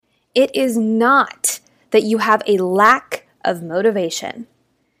It is not that you have a lack of motivation.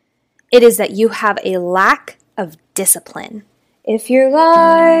 It is that you have a lack of discipline. If you're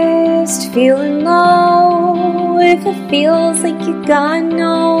lost, feeling low, if it feels like you got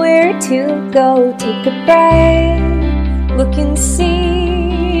nowhere to go, take a breath, look and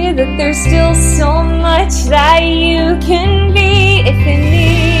see that there's still so much that you can be. If in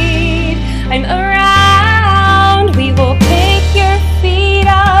need, I'm around. We will pick your feet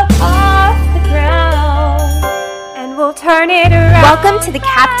up off the ground and we'll turn it around. Welcome to the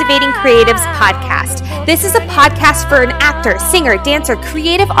Captivating Creatives Podcast. This is a podcast for an actor, singer, dancer,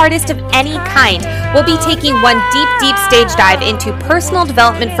 creative artist of any kind. We'll be taking one deep stage dive into personal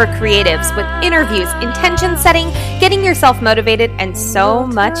development for creatives with interviews, intention setting, getting yourself motivated, and so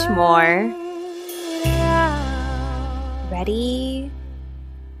much more. Ready?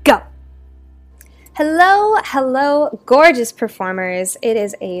 Go! Hello, gorgeous performers. It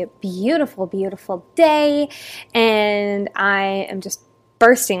is a beautiful, beautiful day, and I am just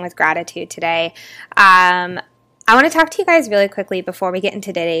bursting with gratitude today. I want to talk to you guys really quickly before we get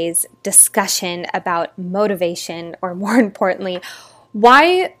into today's discussion about motivation, or more importantly,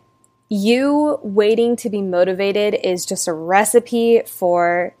 why you waiting to be motivated is just a recipe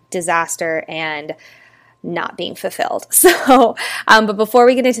for disaster and not being fulfilled. So, but before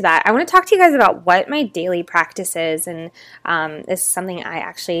we get into that, I want to talk to you guys about what my daily practice is, and this is something I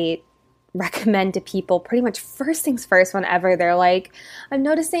actually recommend to people pretty much first things first whenever they're like, I'm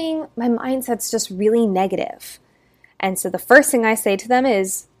noticing my mindset's just really negative. And so the first thing I say to them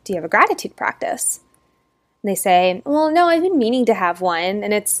is, do you have a gratitude practice? And they say, well, no, I've been meaning to have one.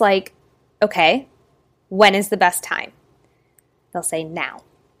 And it's like, okay, when is the best time? They'll say, now.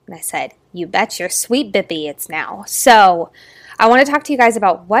 And I said, you bet your sweet bippy it's now. So I want to talk to you guys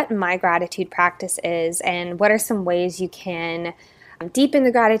about what my gratitude practice is and what are some ways you can deepen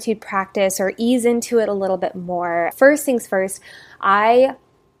the gratitude practice or ease into it a little bit more. First things first, I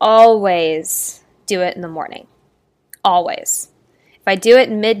always do it in the morning. Always. If I do it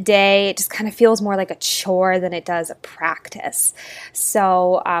midday, it just kind of feels more like a chore than it does a practice.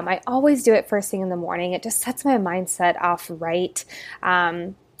 So I always do it first thing in the morning. It just sets my mindset off right.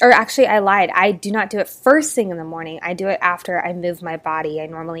 Or actually, I lied. I do not do it first thing in the morning. I do it after I move my body. I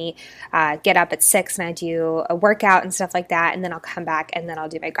normally get up at 6 and I do a workout and stuff like that, and then I'll come back and then I'll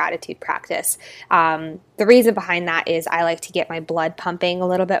do my gratitude practice. The reason behind that is I like to get my blood pumping a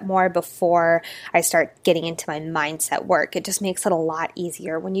little bit more before I start getting into my mindset work. It just makes it a lot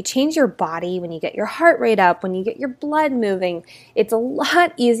easier. When you change your body, when you get your heart rate up, when you get your blood moving, it's a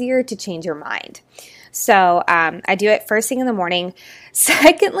lot easier to change your mind. So I do it first thing in the morning.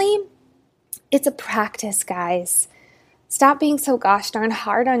 Secondly, it's a practice, guys. Stop being so gosh darn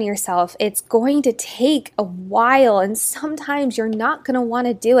hard on yourself. It's going to take a while, and sometimes you're not going to want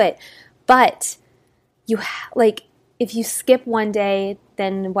to do it. But if you skip one day,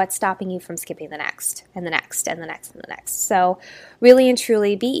 then what's stopping you from skipping the next and the next and the next and the next? So really and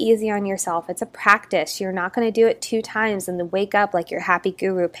truly, be easy on yourself. It's a practice. You're not going to do it 2 times and then wake up like your happy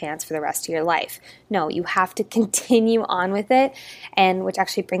guru pants for the rest of your life. No, you have to continue on with it. And which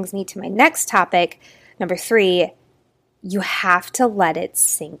actually brings me to my next topic, number 3, you have to let it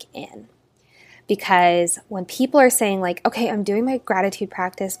sink in. Because when people are saying like, okay, I'm doing my gratitude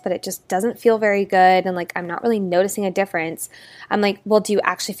practice, but it just doesn't feel very good, and like I'm not really noticing a difference, I'm like, well, do you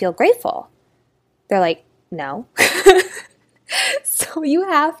actually feel grateful? They're like, no. So you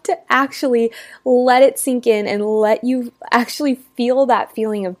have to actually let it sink in and let you actually feel that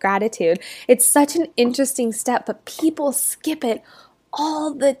feeling of gratitude. It's such an interesting step, but people skip it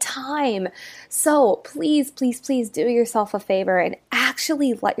all the time. So please do yourself a favor and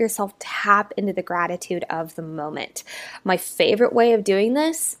actually let yourself tap into the gratitude of the moment. My favorite way of doing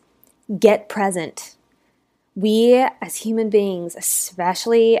this, get present. We as human beings,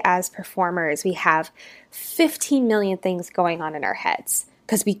 especially as performers, we have 15 million things going on in our heads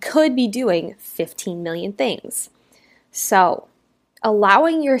because we could be doing 15 million things. So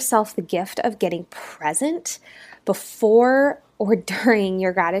allowing yourself the gift of getting present before or during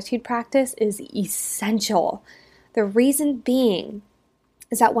your gratitude practice is essential. The reason being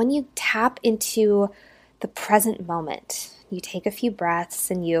is that when you tap into the present moment, you take a few breaths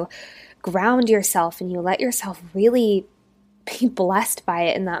and you ground yourself and you let yourself really be blessed by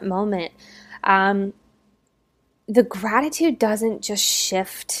it in that moment. The gratitude doesn't just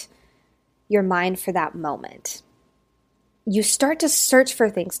shift your mind for that moment. You start to search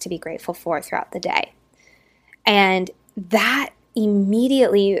for things to be grateful for throughout the day. And that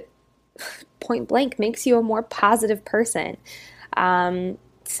immediately, point blank, makes you a more positive person.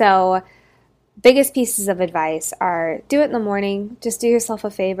 So biggest pieces of advice are do it in the morning. Just do yourself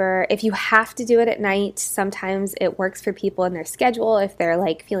a favor. If you have to do it at night, sometimes it works for people in their schedule. If they're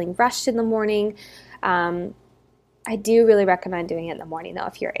like feeling rushed in the morning, I do really recommend doing it in the morning though,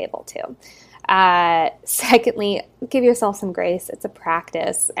 if you're able to. Secondly, give yourself some grace. It's a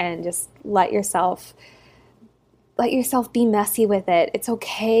practice, and just let yourself be messy with it. It's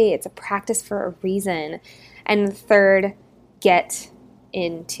okay. It's a practice for a reason. And third, get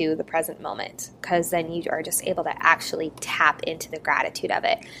into the present moment, because then you are just able to actually tap into the gratitude of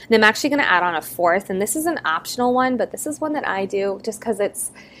it. And I'm actually going to add on a fourth, and this is an optional one, but this is one that I do just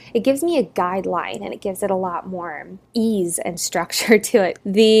because it gives me a guideline and it gives it a lot more ease and structure to it.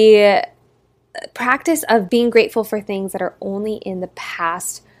 The practice of being grateful for things that are only in the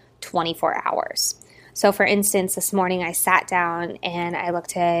past 24 hours. So for instance, this morning I sat down and I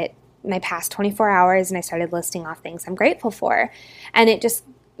looked at my past 24 hours and I started listing off things I'm grateful for. And it just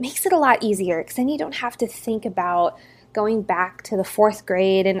makes it a lot easier, because then you don't have to think about going back to the 4th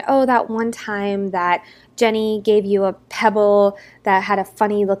grade and, oh, that one time that Jenny gave you a pebble that had a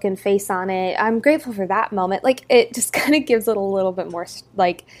funny looking face on it. I'm grateful for that moment. Like, it just kind of gives it a little bit more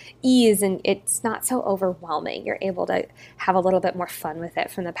like ease, and it's not so overwhelming. You're able to have a little bit more fun with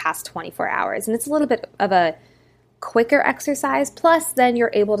it from the past 24 hours. And it's a little bit of a quicker exercise. Plus, then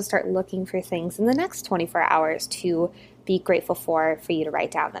you're able to start looking for things in the next 24 hours to be grateful for you to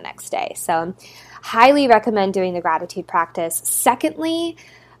write down the next day. So highly recommend doing the gratitude practice. Secondly,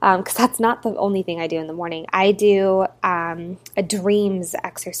 because that's not the only thing I do in the morning, I do a dreams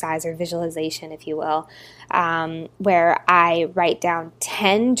exercise or visualization, if you will, where I write down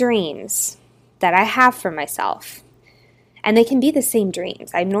 10 dreams that I have for myself. And they can be the same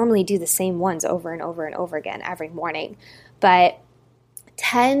dreams. I normally do the same ones over and over and over again every morning. But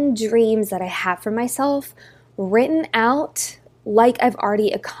 10 dreams that I have for myself written out like I've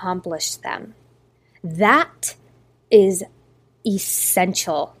already accomplished them. That is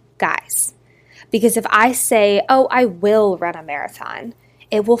essential, guys. Because if I say, oh, I will run a marathon,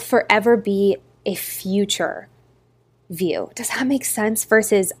 it will forever be a future view. Does that make sense?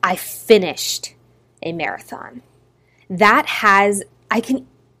 Versus I finished a marathon. I can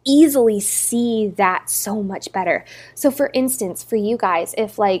easily see that so much better. So for instance, for you guys,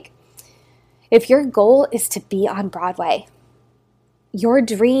 if your goal is to be on Broadway, your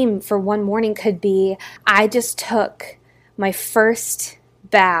dream for one morning could be, I just took my first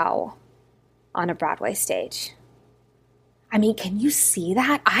bow on a Broadway stage. I mean, can you see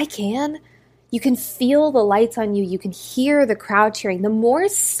that? I can. You can feel the lights on you. You can hear the crowd cheering. The more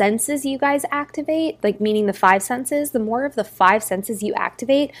senses you guys activate, like meaning the 5 senses, the more of the 5 senses you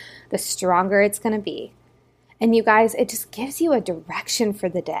activate, the stronger it's going to be. And you guys, it just gives you a direction for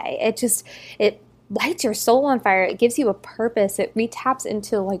the day. It lights your soul on fire. It gives you a purpose. It retaps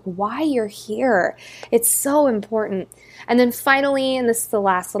into like why you're here. It's so important. And then finally, and this is the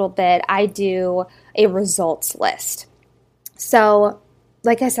last little bit, I do a results list. So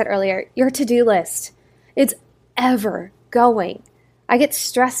like I said earlier, your to-do list, it's ever going. I get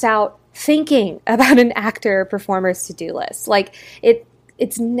stressed out thinking about an actor or performer's to-do list. Like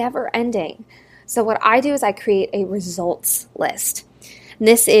it's never ending. So what I do is I create a results list. And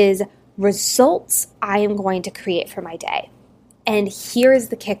this is results I am going to create for my day. And here's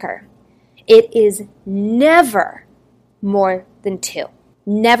the kicker. It is never more than 2.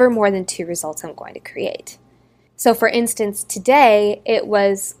 Never more than 2 results I'm going to create. So for instance, today it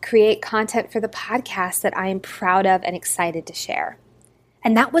was create content for the podcast that I am proud of and excited to share.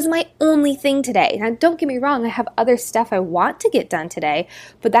 And that was my only thing today. Now, don't get me wrong, I have other stuff I want to get done today,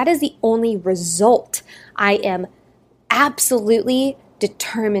 but that is the only result I am absolutely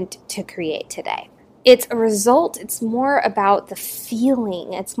determined to create today. It's a result. It's more about the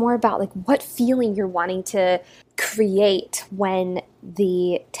feeling. It's more about like what feeling you're wanting to create when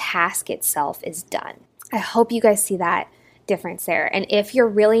the task itself is done. I hope you guys see that difference there. And if you're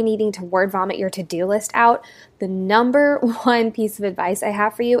really needing to word vomit your to-do list out, the number one piece of advice I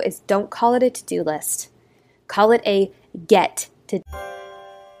have for you is don't call it a to-do list. Call it a get to.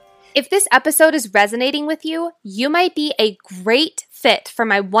 If this episode is resonating with you, you might be a great fit for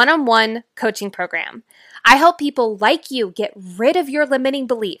my one-on-one coaching program. I help people like you get rid of your limiting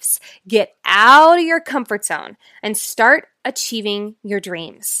beliefs, get out of your comfort zone, and start achieving your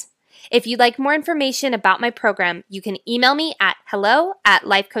dreams. If you'd like more information about my program, you can email me at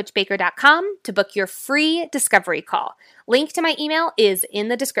hello@lifecoachbaker.com to book your free discovery call. Link to my email is in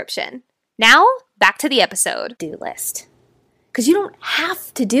the description. Now, back to the episode. Do list. Because you don't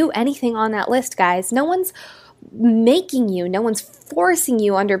have to do anything on that list, guys. No one's making you. No one's forcing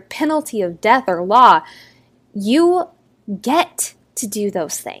you under penalty of death or law. You get to do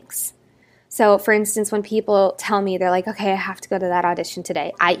those things. So for instance, when people tell me, they're like, okay, I have to go to that audition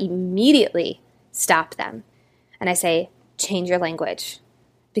today, I immediately stop them and I say, change your language.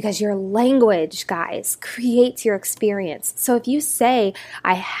 Because your language, guys, creates your experience. So if you say,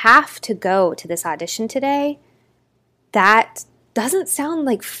 I have to go to this audition today, that doesn't sound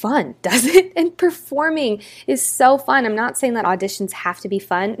like fun, does it? And performing is so fun. I'm not saying that auditions have to be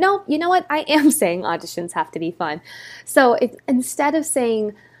fun. No, you know what? I am saying auditions have to be fun. So instead of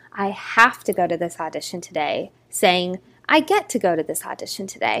saying, I have to go to this audition today, saying, I get to go to this audition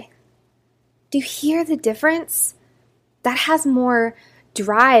today. Do you hear the difference? That has more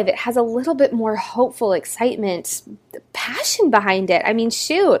drive. It has a little bit more hopeful excitement, passion behind it. I mean,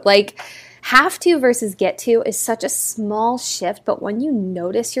 shoot, like have to versus get to is such a small shift, but when you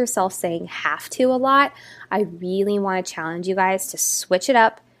notice yourself saying have to a lot, I really want to challenge you guys to switch it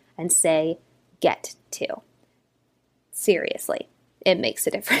up and say get to. Seriously, it makes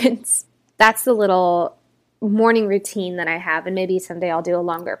a difference. That's the little morning routine that I have, and maybe someday I'll do a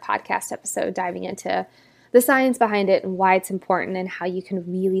longer podcast episode diving into the science behind it and why it's important and how you can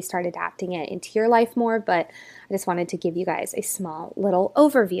really start adapting it into your life more. But I just wanted to give you guys a small little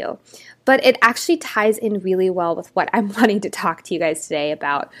overview. But it actually ties in really well with what I'm wanting to talk to you guys today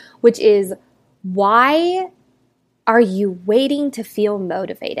about, which is why are you waiting to feel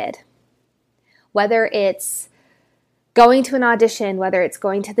motivated? Whether it's going to an audition, whether it's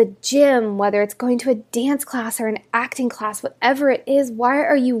going to the gym, whether it's going to a dance class or an acting class, whatever it is, why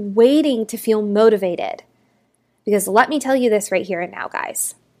are you waiting to feel motivated? Because let me tell you this right here and now,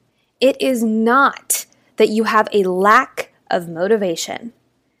 guys. It is not that you have a lack of motivation.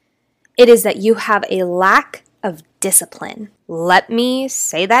 It is that you have a lack of discipline. Let me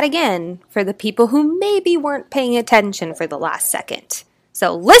say that again for the people who maybe weren't paying attention for the last second.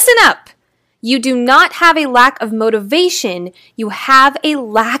 So listen up. You do not have a lack of motivation. You have a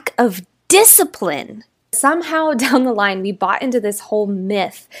lack of discipline. Somehow down the line, we bought into this whole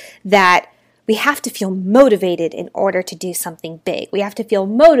myth that we have to feel motivated in order to do something big. We have to feel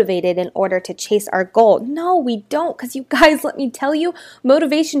motivated in order to chase our goal. No, we don't, because you guys, let me tell you,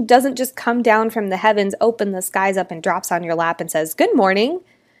 motivation doesn't just come down from the heavens, open the skies up, and drops on your lap and says, good morning.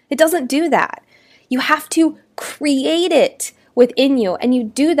 It doesn't do that. You have to create it within you, and you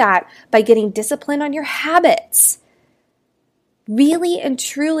do that by getting discipline on your habits. Really and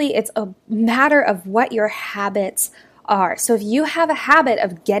truly, it's a matter of what your habits are. So if you have a habit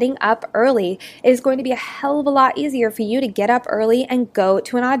of getting up early, it is going to be a hell of a lot easier for you to get up early and go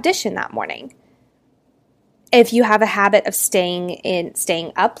to an audition that morning. If you have a habit of staying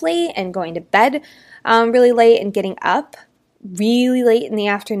up late and going to bed really late and getting up really late in the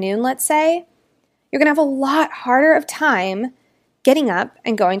afternoon, let's say, you're going to have a lot harder of time getting up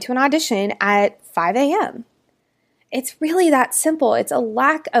and going to an audition at 5 a.m. It's really that simple. It's a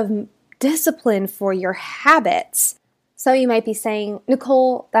lack of discipline for your habits. So you might be saying,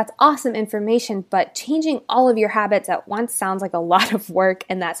 Nicole, that's awesome information, but changing all of your habits at once sounds like a lot of work,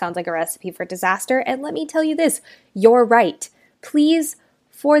 and that sounds like a recipe for disaster. And let me tell you this, you're right. Please,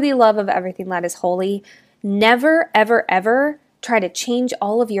 for the love of everything that is holy, never, ever, ever try to change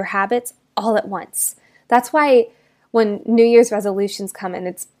all of your habits all at once. That's why when New Year's resolutions come, and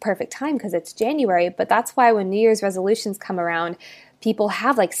it's perfect time because it's January, but that's why when New Year's resolutions come around, people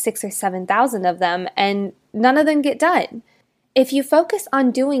have like 6,000 or 7,000 of them, and none of them get done. If you focus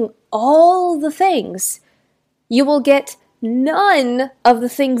on doing all the things, you will get none of the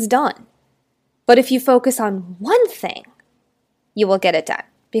things done. But if you focus on one thing, you will get it done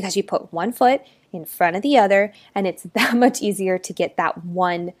because you put one foot in front of the other, and it's that much easier to get that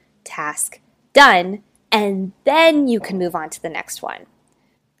one task done, and then you can move on to the next one.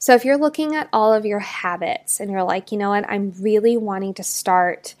 So if you're looking at all of your habits and you're like, you know what, I'm really wanting to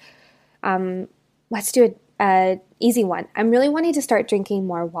start, let's do an easy one. I'm really wanting to start drinking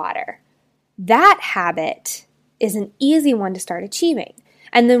more water. That habit is an easy one to start achieving.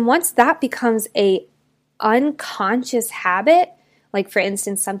 And then once that becomes a unconscious habit, like for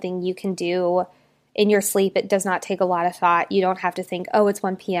instance, something you can do in your sleep, it does not take a lot of thought. You don't have to think, oh, it's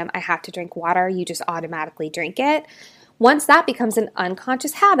 1 p.m., I have to drink water. You just automatically drink it. Once that becomes an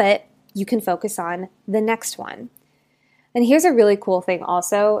unconscious habit, you can focus on the next one. And here's a really cool thing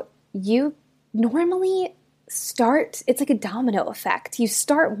also. You normally start, it's like a domino effect. You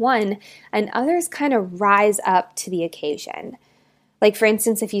start one and others kind of rise up to the occasion. Like for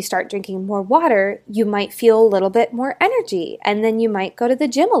instance, if you start drinking more water, you might feel a little bit more energy, and then you might go to the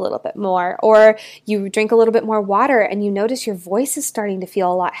gym a little bit more, or you drink a little bit more water and you notice your voice is starting to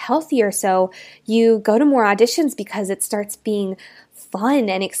feel a lot healthier. So you go to more auditions because it starts being fun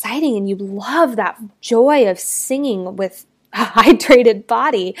and exciting, and you love that joy of singing with a hydrated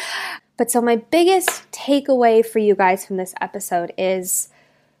body. But so my biggest takeaway for you guys from this episode is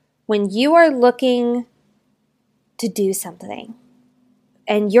when you are looking to do something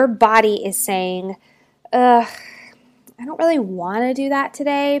and your body is saying, I don't really want to do that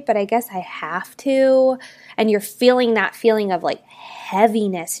today, but I guess I have to. And you're feeling that feeling of like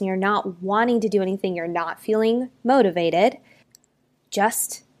heaviness and you're not wanting to do anything. You're not feeling motivated.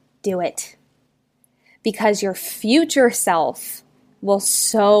 Just do it. Because your future self will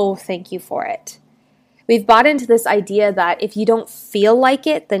so thank you for it. We've bought into this idea that if you don't feel like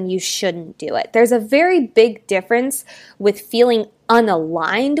it, then you shouldn't do it. There's a very big difference with feeling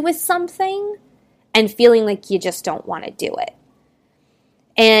unaligned with something and feeling like you just don't want to do it.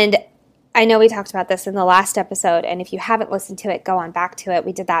 And I know we talked about this in the last episode, and if you haven't listened to it, go on back to it.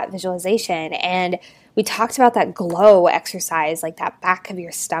 We did that visualization, and we talked about that glow exercise, like that back of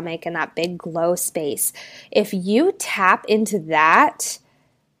your stomach and that big glow space. If you tap into that,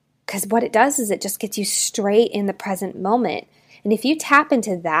 because what it does is it just gets you straight in the present moment. And if you tap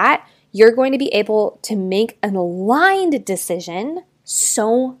into that, you're going to be able to make an aligned decision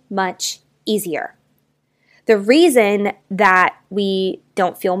so much easier. The reason that we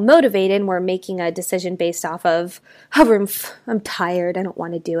don't feel motivated and we're making a decision based off of, oh, I'm tired, I don't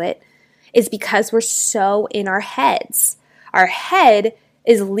want to do it, is because we're so in our heads. Our head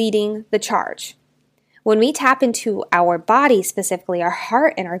is leading the charge. When we tap into our body, specifically our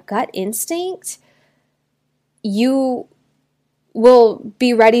heart and our gut instinct, you will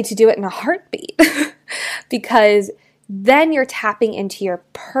be ready to do it in a heartbeat because then you're tapping into your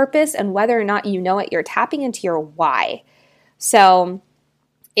purpose, and whether or not you know it, you're tapping into your why. So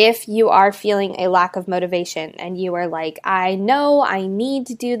if you are feeling a lack of motivation and you are like, I know I need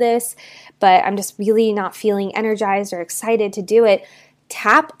to do this, but I'm just really not feeling energized or excited to do it,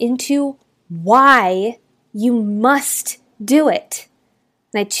 tap into why you must do it.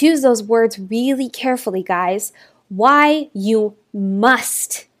 And I choose those words really carefully, guys. Why you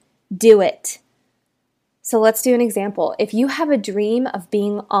must do it. So let's do an example. If you have a dream of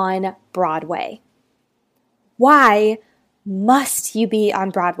being on Broadway, why must you be on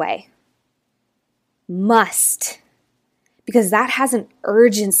Broadway? Must. Because that has an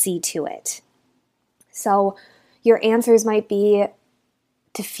urgency to it. So your answers might be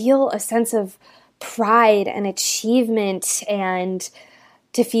to feel a sense of pride and achievement and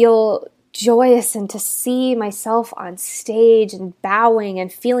to feel joyous and to see myself on stage and bowing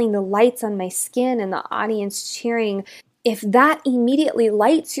and feeling the lights on my skin and the audience cheering. If that immediately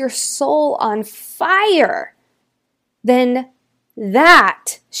lights your soul on fire, then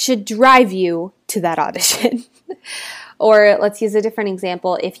that should drive you to that audition. Or let's use a different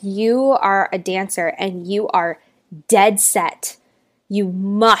example. If you are a dancer and you are dead set, you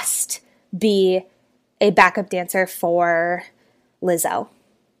must be a backup dancer for Lizzo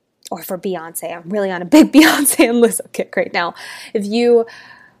or for Beyonce. I'm really on a big Beyonce and Lizzo kick right now. If you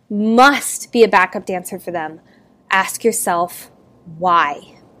must be a backup dancer for them, ask yourself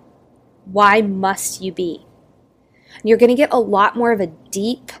why. Why must you be? And you're going to get a lot more of a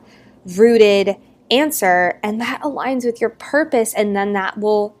deep-rooted answer, and that aligns with your purpose, and then that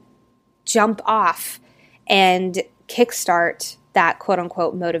will jump off and kickstart that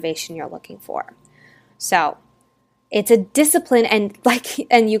quote-unquote motivation you're looking for. So it's a discipline,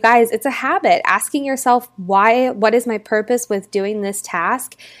 and you guys, it's a habit. Asking yourself, what is my purpose with doing this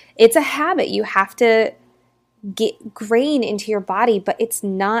task? It's a habit. You have to get grain into your body, but it's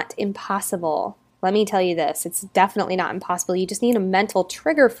not impossible. Let me tell you this, it's definitely not impossible. You just need a mental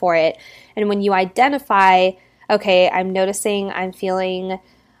trigger for it. And when you identify, okay, I'm noticing I'm feeling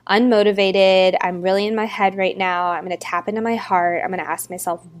unmotivated, I'm really in my head right now, I'm going to tap into my heart, I'm going to ask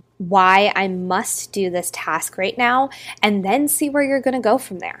myself why I must do this task right now, and then see where you're going to go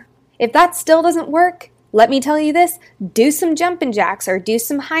from there. If that still doesn't work, let me tell you this, do some jumping jacks or do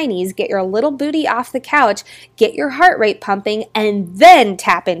some high knees, get your little booty off the couch, get your heart rate pumping, and then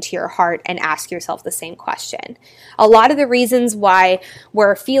tap into your heart and ask yourself the same question. A lot of the reasons why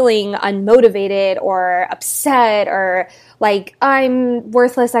we're feeling unmotivated or upset or like I'm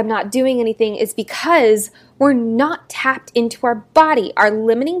worthless, I'm not doing anything is because we're not tapped into our body. Our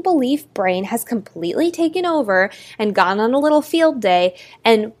limiting belief brain has completely taken over and gone on a little field day,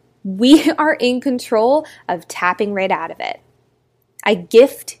 and we are in control of tapping right out of it. I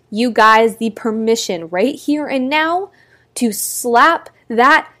gift you guys the permission right here and now to slap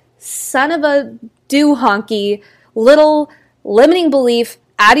that son of a doohonky little limiting belief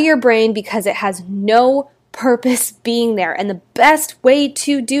out of your brain because it has no purpose being there. And the best way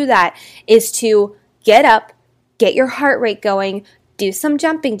to do that is to get up, get your heart rate going, do some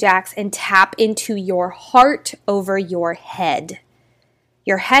jumping jacks, and tap into your heart over your head.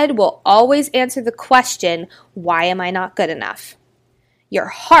 Your head will always answer the question, why am I not good enough? Your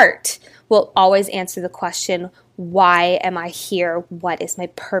heart will always answer the question, why am I here? What is my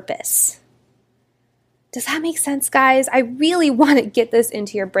purpose? Does that make sense, guys? I really want to get this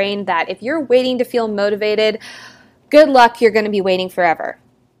into your brain that if you're waiting to feel motivated, good luck, you're going to be waiting forever.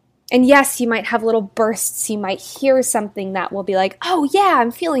 And yes, you might have little bursts. You might hear something that will be like, oh yeah,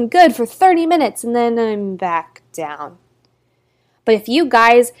 I'm feeling good for 30 minutes and then I'm back down. But if you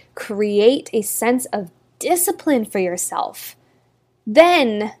guys create a sense of discipline for yourself,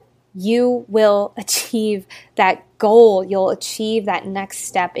 then you will achieve that goal. You'll achieve that next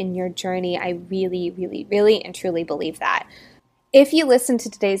step in your journey. I really, really, really and truly believe that. If you listen to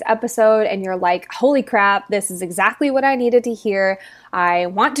today's episode and you're like, holy crap, this is exactly what I needed to hear. I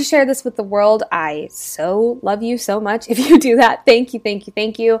want to share this with the world. I so love you so much. If you do that, thank you, thank you,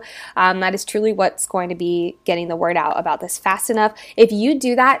 thank you. That is truly what's going to be getting the word out about this fast enough. If you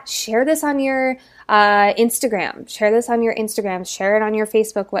do that, share this on your Instagram. Share this on your Instagram. Share it on your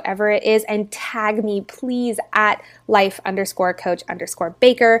Facebook, whatever it is, and tag me, please, at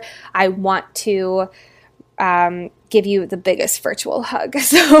life_coach_Baker. I want to give you the biggest virtual hug.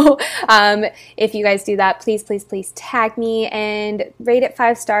 So if you guys do that, please, please, please tag me and rate it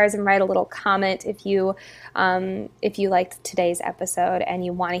 5 stars and write a little comment if you liked today's episode and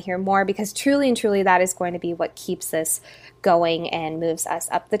you want to hear more, because truly and truly that is going to be what keeps this going and moves us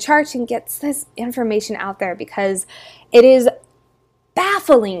up the charts and gets this information out there, because it is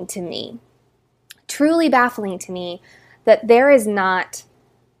baffling to me, truly baffling to me, that there is not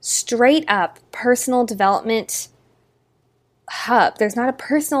straight up personal development hub. There's not a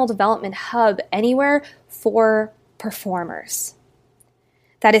personal development hub anywhere for performers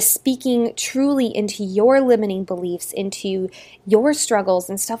that is speaking truly into your limiting beliefs, into your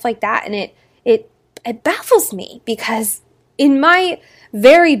struggles and stuff like that. And it baffles me, because in my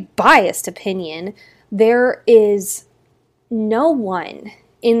very biased opinion, there is no one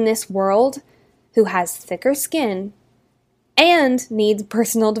in this world who has thicker skin and needs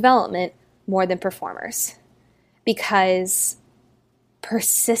personal development more than performers, because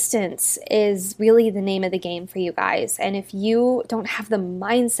persistence is really the name of the game for you guys. And if you don't have the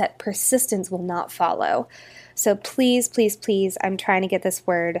mindset, persistence will not follow. So please, please, please, I'm trying to get this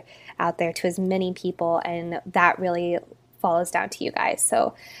word out there to as many people, and that really falls down to you guys.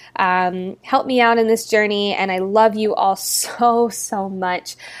 So help me out in this journey, and I love you all so, so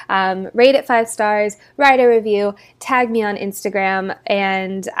much. Rate it 5 stars, write a review, tag me on Instagram,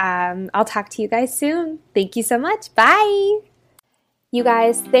 and I'll talk to you guys soon. Thank you so much. Bye. You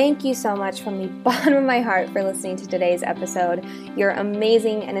guys, thank you so much from the bottom of my heart for listening to today's episode. You're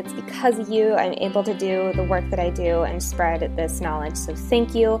amazing, and it's because of you I'm able to do the work that I do and spread this knowledge. So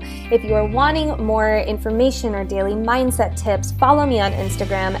thank you. If you are wanting more information or daily mindset tips, follow me on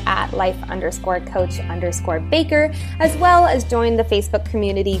Instagram at life_coach_Baker, as well as join the Facebook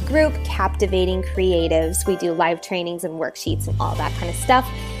community group Captivating Creatives. We do live trainings and worksheets and all that kind of stuff.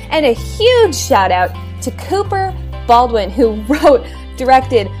 And a huge shout out to Cooper Baldwin, who wrote,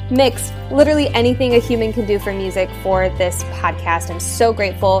 directed, mixed, literally anything a human can do for music for this podcast. I'm so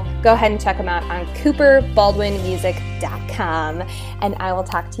grateful. Go ahead and check them out on cooperbaldwinmusic.com. And I will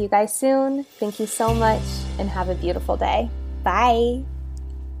talk to you guys soon. Thank you so much and have a beautiful day. Bye.